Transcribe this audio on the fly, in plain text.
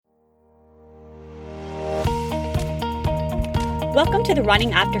Welcome to the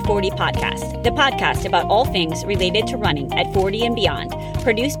Running After 40 podcast, the podcast about all things related to running at 40 and beyond,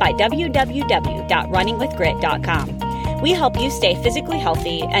 produced by www.runningwithgrit.com. We help you stay physically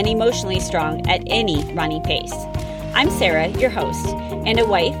healthy and emotionally strong at any running pace. I'm Sarah, your host, and a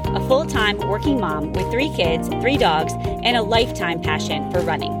wife, a full-time working mom with 3 kids, 3 dogs, and a lifetime passion for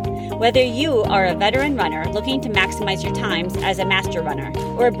running. Whether you are a veteran runner looking to maximize your times as a master runner,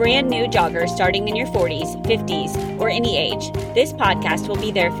 or a brand new jogger starting in your 40s, 50s, or any age, this podcast will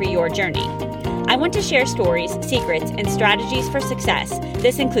be there for your journey. I want to share stories, secrets, and strategies for success.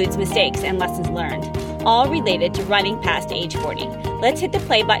 This includes mistakes and lessons learned, all related to running past age 40. Let's hit the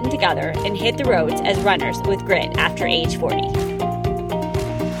play button together and hit the roads as runners with grit after age 40.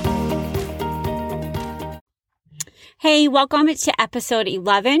 Hey, welcome to episode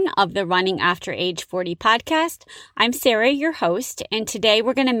 11 of the Running After Age 40 podcast. I'm Sarah, your host, and today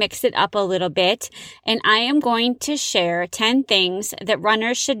we're going to mix it up a little bit, and I am going to share 10 things that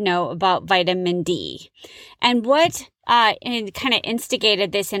runners should know about vitamin D. And what kind of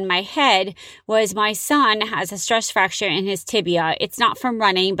instigated this in my head was my son has a stress fracture in his tibia. It's not from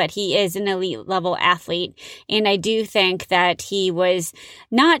running, but he is an elite level athlete. And I do think that he was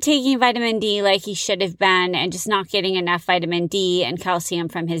not taking vitamin D like he should have been and just not getting enough vitamin D and calcium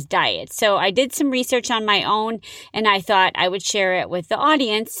from his diet. So I did some research on my own and I thought I would share it with the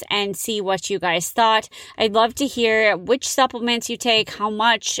audience and see what you guys thought. I'd love to hear which supplements you take, how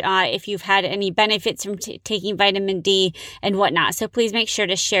much, if you've had any benefits from taking vitamin D and whatnot. So please make sure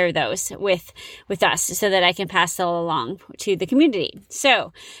to share those with us so that I can pass them along to the community.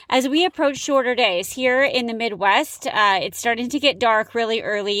 So as we approach shorter days here in the Midwest, it's starting to get dark really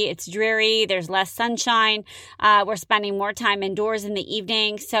early. It's dreary. There's less sunshine. We're spending more time indoors in the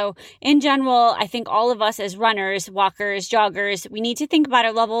evening. So in general, I think all of us as runners, walkers, joggers, we need to think about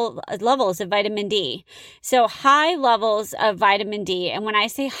our levels of vitamin D. So high levels of vitamin D. And when I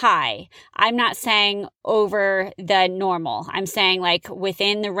say high, I'm not saying over the normal. I'm saying like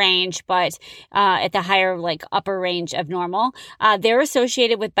within the range, but at the higher, like upper range of normal. They're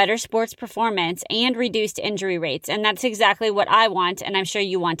associated with better sports performance and reduced injury rates. And that's exactly what I want. And I'm sure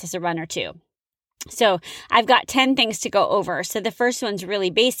you want as a runner too. So I've got 10 things to go over. So the first one's really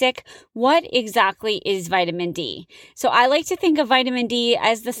basic. What exactly is vitamin D? So I like to think of vitamin D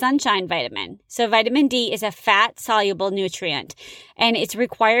as the sunshine vitamin. So vitamin D is a fat-soluble nutrient, and it's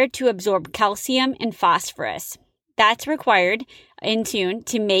required to absorb calcium and phosphorus. That's required in tune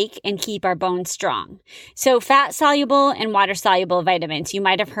to make and keep our bones strong. So fat-soluble and water-soluble vitamins, you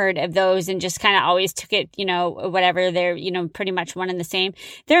might have heard of those and just kind of always took it, whatever, they're, pretty much one and the same.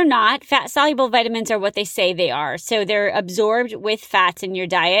 They're not. Fat-soluble vitamins are what they say they are. So they're absorbed with fats in your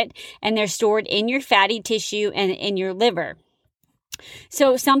diet, and they're stored in your fatty tissue and in your liver.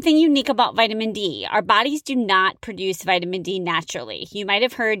 So something unique about vitamin D, our bodies do not produce vitamin D naturally. You might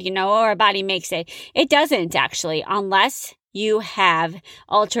have heard, our body makes it. It doesn't actually, unless you have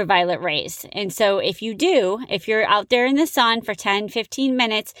ultraviolet rays. And so if you're out there in the sun for 10, 15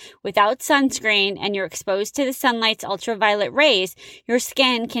 minutes without sunscreen and you're exposed to the sunlight's ultraviolet rays, your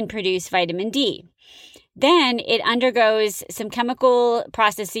skin can produce vitamin D. Then it undergoes some chemical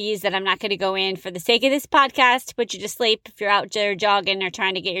processes that I'm not going to go in for the sake of this podcast to put you to sleep if you're out there jogging or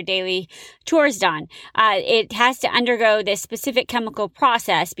trying to get your daily chores done. It has to undergo this specific chemical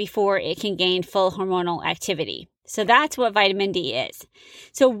process before it can gain full hormonal activity. So that's what vitamin D is.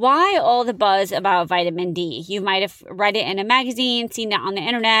 So why all the buzz about vitamin D? You might have read it in a magazine, seen it on the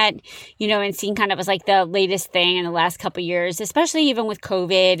internet, and seen kind of as like the latest thing in the last couple of years, especially even with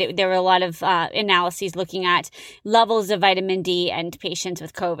COVID. There were a lot of analyses looking at levels of vitamin D and patients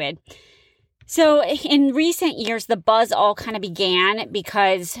with COVID. So in recent years, the buzz all kind of began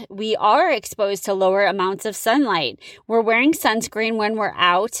because we are exposed to lower amounts of sunlight. We're wearing sunscreen when we're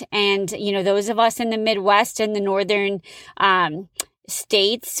out. And, those of us in the Midwest and the northern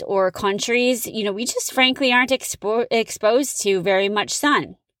states or countries, we just frankly aren't exposed to very much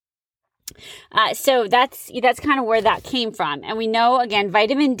sun. So that's kind of where that came from. And we know, again,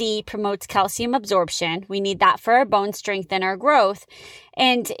 vitamin D promotes calcium absorption. We need that for our bone strength and our growth.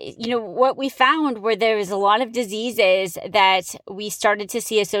 And, what we found were there was a lot of diseases that we started to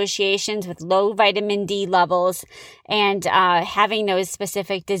see associations with low vitamin D levels and having those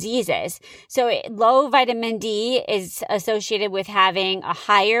specific diseases. So low vitamin D is associated with having a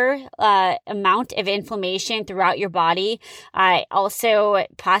higher amount of inflammation throughout your body. Also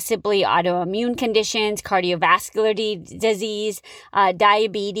possibly autoimmune conditions, cardiovascular disease,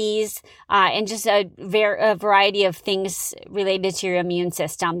 diabetes, and just a variety of things related to your immune immune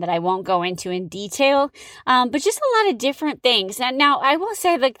system that I won't go into in detail, but just a lot of different things. And now I will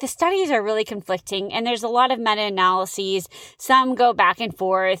say, like, the studies are really conflicting, and there's a lot of meta-analyses. Some go back and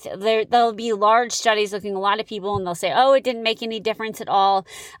forth. There'll be large studies looking at a lot of people, and they'll say, oh, it didn't make any difference at all.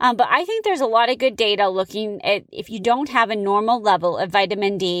 But I think there's a lot of good data looking at if you don't have a normal level of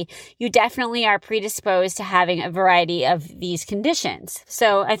vitamin D, you definitely are predisposed to having a variety of these conditions.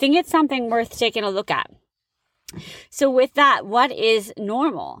 So I think it's something worth taking a look at. So with that, what is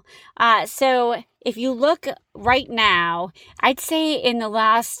normal? So if you look right now, I'd say in the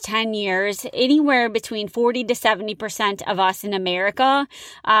last 10 years, anywhere between 40 to 70% of us in America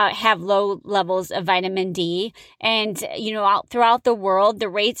have low levels of vitamin D. And, throughout the world, the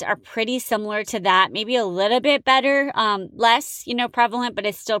rates are pretty similar to that, maybe a little bit better, less, prevalent, but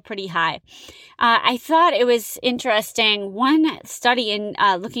it's still pretty high. I thought it was interesting. One study in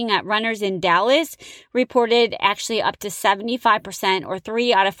looking at runners in Dallas reported actually up to 75% or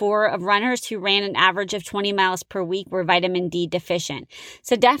 3 out of 4 of runners who ran an average of 20 miles per week were vitamin D deficient.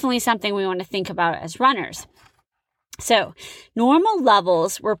 So definitely something we want to think about as runners. So normal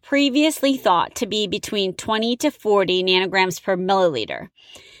levels were previously thought to be between 20 to 40 nanograms per milliliter.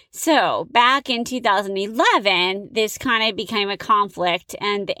 So back in 2011, this kind of became a conflict,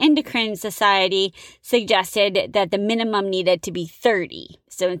 and the Endocrine Society suggested that the minimum needed to be 30.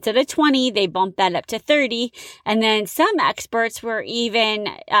 So instead of 20, they bumped that up to 30. And then some experts were even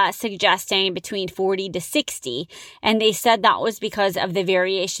suggesting between 40 to 60. And they said that was because of the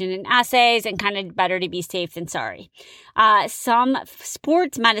variation in assays and kind of better to be safe than sorry. Some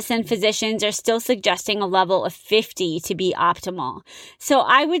sports medicine physicians are still suggesting a level of 50 to be optimal. So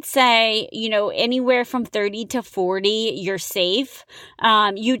I would say, anywhere from 30 to 40, you're safe.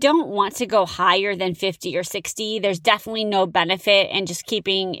 You don't want to go higher than 50 or 60. There's definitely no benefit in just keeping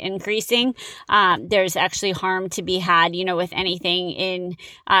increasing. There's actually harm to be had, with anything in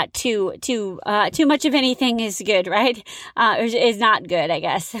too much of anything is good, right? Is not good, I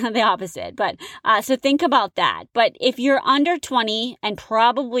guess, the opposite. But so think about that. But if you're under 20 and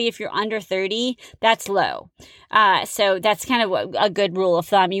probably if you're under 30, that's low. So that's kind of a good rule of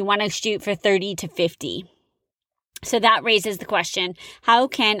thumb. You want to shoot for 30 to 50. So that raises the question, how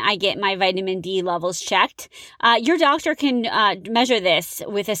can I get my vitamin D levels checked? Your doctor can measure this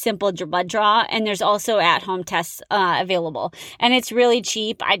with a simple blood draw, and there's also at-home tests available. And it's really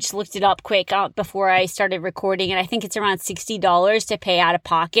cheap. I just looked it up quick before I started recording, and I think it's around $60 to pay out of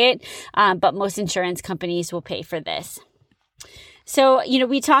pocket, but most insurance companies will pay for this. So,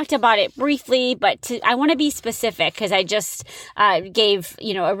 we talked about it briefly, but I want to be specific because I just gave,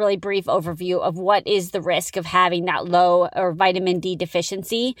 a really brief overview of what is the risk of having that low or vitamin D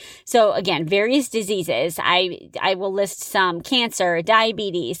deficiency. So again, various diseases. I will list some: cancer,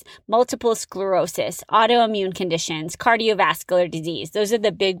 diabetes, multiple sclerosis, autoimmune conditions, cardiovascular disease. Those are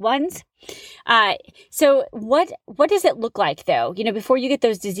the big ones. So what does it look like though? Before you get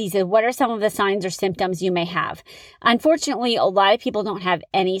those diseases, what are some of the signs or symptoms you may have? Unfortunately, a lot of people don't have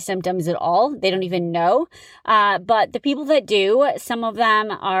any symptoms at all. They don't even know. But the people that do, some of them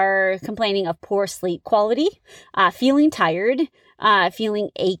are complaining of poor sleep quality, feeling tired,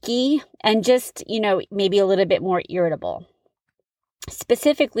 feeling achy, and just, maybe a little bit more irritable.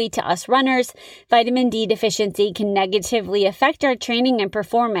 Specifically to us runners, vitamin D deficiency can negatively affect our training and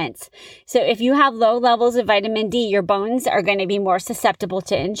performance. So if you have low levels of vitamin D, your bones are going to be more susceptible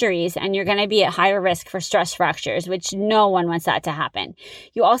to injuries, and you're going to be at higher risk for stress fractures, which no one wants that to happen.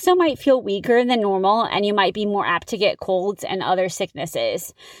 You also might feel weaker than normal, and you might be more apt to get colds and other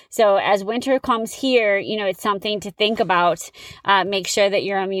sicknesses. So as winter comes here, it's something to think about. Make sure that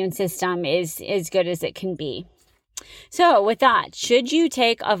your immune system is as good as it can be. So with that, should you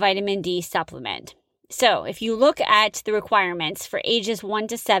take a vitamin D supplement? So if you look at the requirements for ages 1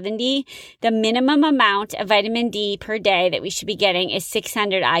 to 70, the minimum amount of vitamin D per day that we should be getting is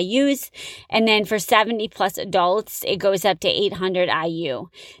 600 IUs. And then for 70 plus adults, it goes up to 800 IU.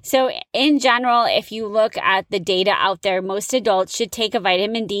 So in general, if you look at the data out there, most adults should take a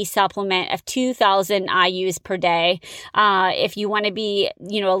vitamin D supplement of 2,000 IUs per day. If you want to be,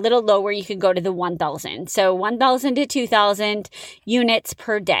 a little lower, you could go to the 1,000. So 1,000 to 2,000 units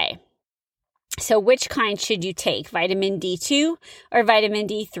per day. So which kind should you take, vitamin D2 or vitamin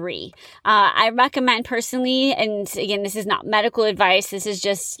D3? I recommend personally, and again, this is not medical advice. This is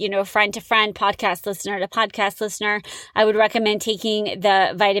just, friend to friend, podcast listener to podcast listener. I would recommend taking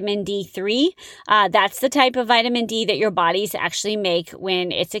the vitamin D3. That's the type of vitamin D that your bodies actually make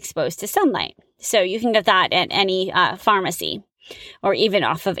when it's exposed to sunlight. So you can get that at any pharmacy. or even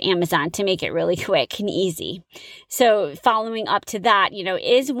off of Amazon to make it really quick and easy. So following up to that,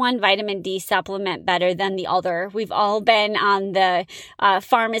 is one vitamin D supplement better than the other? We've all been on the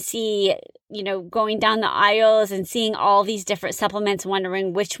pharmacy, going down the aisles and seeing all these different supplements,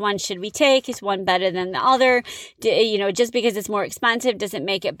 wondering which one should we take? Is one better than the other? Just because it's more expensive doesn't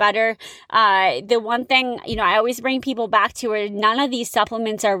make it better. The one thing, I always bring people back to where none of these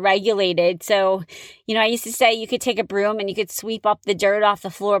supplements are regulated. So, I used to say you could take a broom and you could sweep up the dirt off the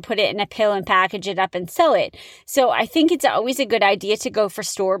floor, put it in a pill and package it up and sell it. So I think it's always a good idea to go for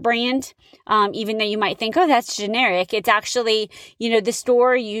store brand, even though you might think, oh, that's generic. It's actually, the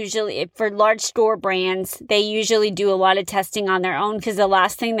store usually, for large store brands, they usually do a lot of testing on their own because the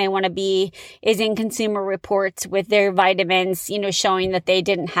last thing they want to be is in Consumer Reports with their vitamins, showing that they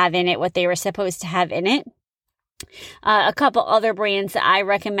didn't have in it what they were supposed to have in it. A couple other brands that I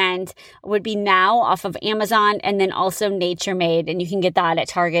recommend would be Now off of Amazon, and then also Nature Made, and you can get that at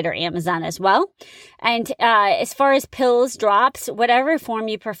Target or Amazon as well. And as far as pills, drops, whatever form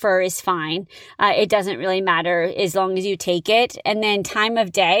you prefer is fine. It doesn't really matter as long as you take it. And then time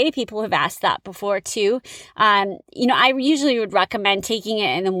of day, people have asked that before too. I usually would recommend taking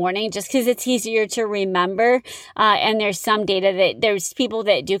it in the morning just because it's easier to remember. And there's some data that there's people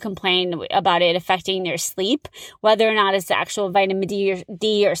that do complain about it affecting their sleep, whether or not it's the actual vitamin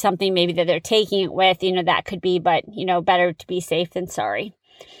D or something maybe that they're taking it with, that could be, but, better to be safe than sorry.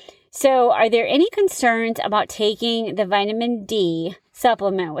 So are there any concerns about taking the vitamin D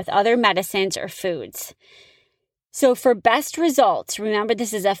supplement with other medicines or foods? So for best results, remember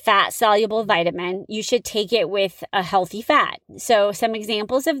this is a fat-soluble vitamin. You should take it with a healthy fat. So some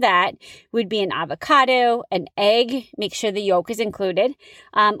examples of that would be an avocado, an egg, make sure the yolk is included,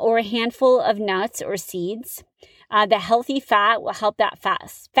 or a handful of nuts or seeds. The healthy fat will help that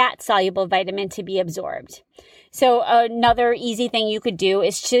fat-soluble vitamin to be absorbed. So another easy thing you could do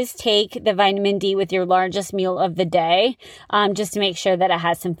is just take the vitamin D with your largest meal of the day, just to make sure that it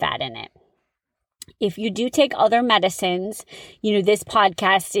has some fat in it. If you do take other medicines, this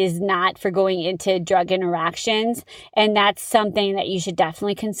podcast is not for going into drug interactions, and that's something that you should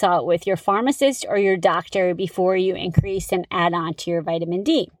definitely consult with your pharmacist or your doctor before you increase and add on to your vitamin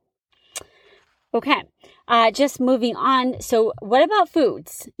D. Okay, just moving on. So what about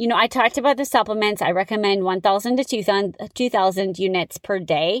foods? I talked about the supplements. I recommend 1,000 to 2,000 units per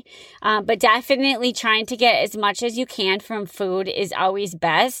day, but definitely trying to get as much as you can from food is always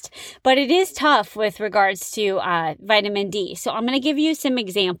best. But it is tough with regards to vitamin D. So I'm going to give you some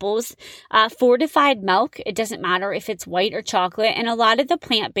examples. Fortified milk, it doesn't matter if it's white or chocolate, and a lot of the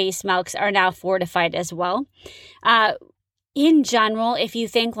plant-based milks are now fortified as well. In general, if you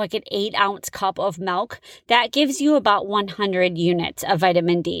think like an 8-ounce cup of milk, that gives you about 100 units of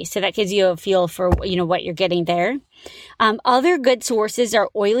vitamin D. So that gives you a feel for, what you're getting there. Other good sources are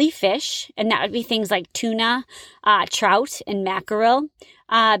oily fish, and that would be things like tuna, trout, and mackerel,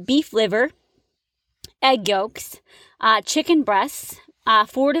 beef liver, egg yolks, chicken breasts,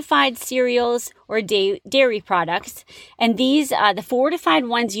 fortified cereals or dairy products. And these, the fortified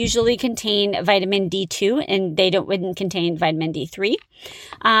ones usually contain vitamin D2 and they wouldn't contain vitamin D3.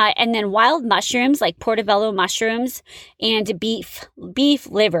 And then wild mushrooms like portobello mushrooms and beef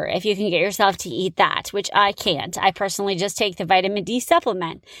liver, if you can get yourself to eat that, which I can't. I personally just take the vitamin D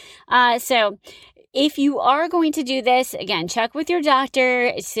supplement. So if you are going to do this, again, check with your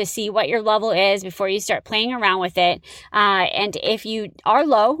doctor to see what your level is before you start playing around with it. And if you are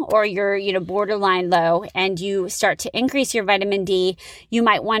low or you're, borderline low and you start to increase your vitamin D, you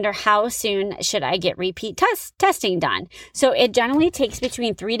might wonder how soon should I get repeat testing done? So it generally takes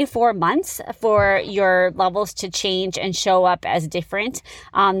between 3 to 4 months for your levels to change and show up as different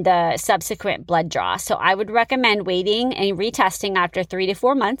on the subsequent blood draw. So I would recommend waiting and retesting after 3 to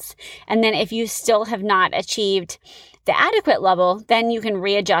 4 months. And then if you still have not achieved the adequate level, then you can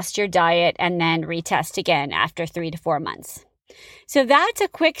readjust your diet and then retest again after 3 to 4 months. So that's a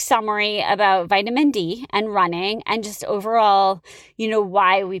quick summary about vitamin D and running and just overall,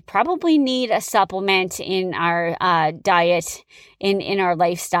 why we probably need a supplement in our diet, in our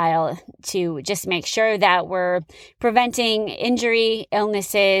lifestyle to just make sure that we're preventing injury,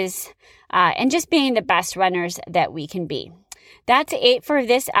 illnesses, and just being the best runners that we can be. That's it for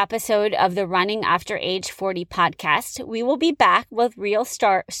this episode of the Running After Age 40 podcast. We will be back with real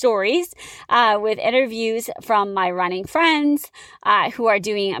stories, with interviews from my running friends who are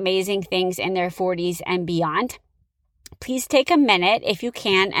doing amazing things in their 40s and beyond. Please take a minute if you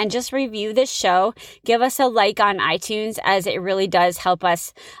can and just review this show. Give us a like on iTunes as it really does help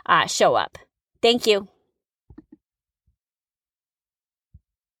us show up. Thank you.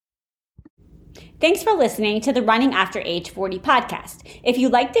 Thanks for listening to the Running After Age 40 podcast. If you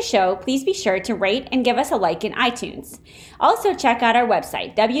like the show, please be sure to rate and give us a like in iTunes. Also, check out our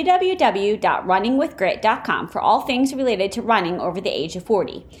website, www.runningwithgrit.com, for all things related to running over the age of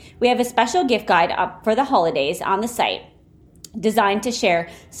 40. We have a special gift guide up for the holidays on the site, designed to share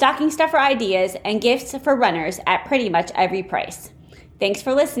stocking stuffer ideas and gifts for runners at pretty much every price. Thanks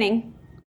for listening.